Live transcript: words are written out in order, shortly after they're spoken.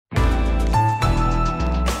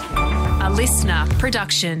listener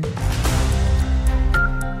production.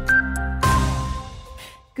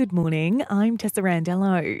 Good morning, I'm Tessa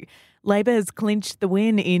Randello. Labor has clinched the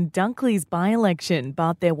win in Dunkley's by-election,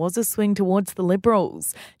 but there was a swing towards the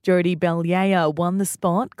Liberals. Jodie Bellier won the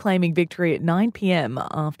spot, claiming victory at 9 p.m.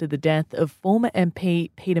 after the death of former MP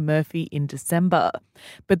Peter Murphy in December.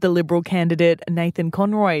 But the Liberal candidate Nathan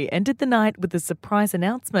Conroy ended the night with a surprise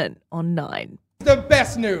announcement on 9. The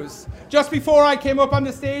best news. Just before I came up on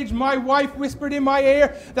the stage, my wife whispered in my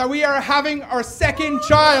ear that we are having our second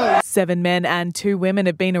child. 7 men and 2 women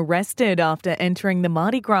have been arrested after entering the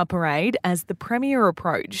Mardi Gras parade as the Premier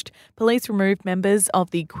approached. Police removed members of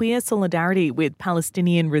the Queer Solidarity with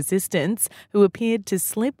Palestinian Resistance who appeared to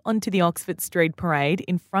slip onto the Oxford Street parade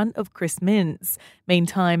in front of Chris Minns.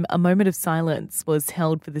 Meantime, a moment of silence was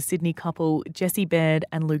held for the Sydney couple Jessie Baird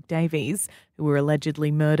and Luke Davies, who were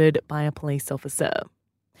allegedly murdered by a police officer.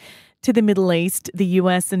 To the Middle East, the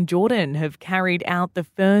US and Jordan have carried out the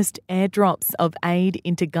first airdrops of aid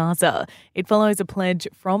into Gaza. It follows a pledge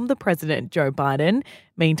from the President, Joe Biden.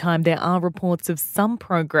 Meantime, there are reports of some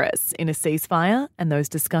progress in a ceasefire, and those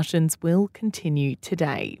discussions will continue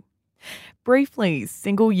today. Briefly,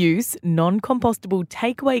 single-use, non-compostable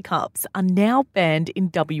takeaway cups are now banned in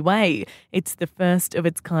WA. It's the first of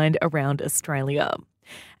its kind around Australia.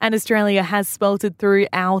 And Australia has sweltered through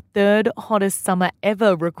our third hottest summer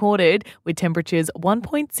ever recorded, with temperatures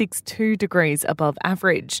 1.62 degrees above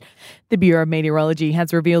average. The Bureau of Meteorology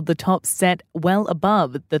has revealed the top set well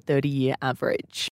above the 30-year average.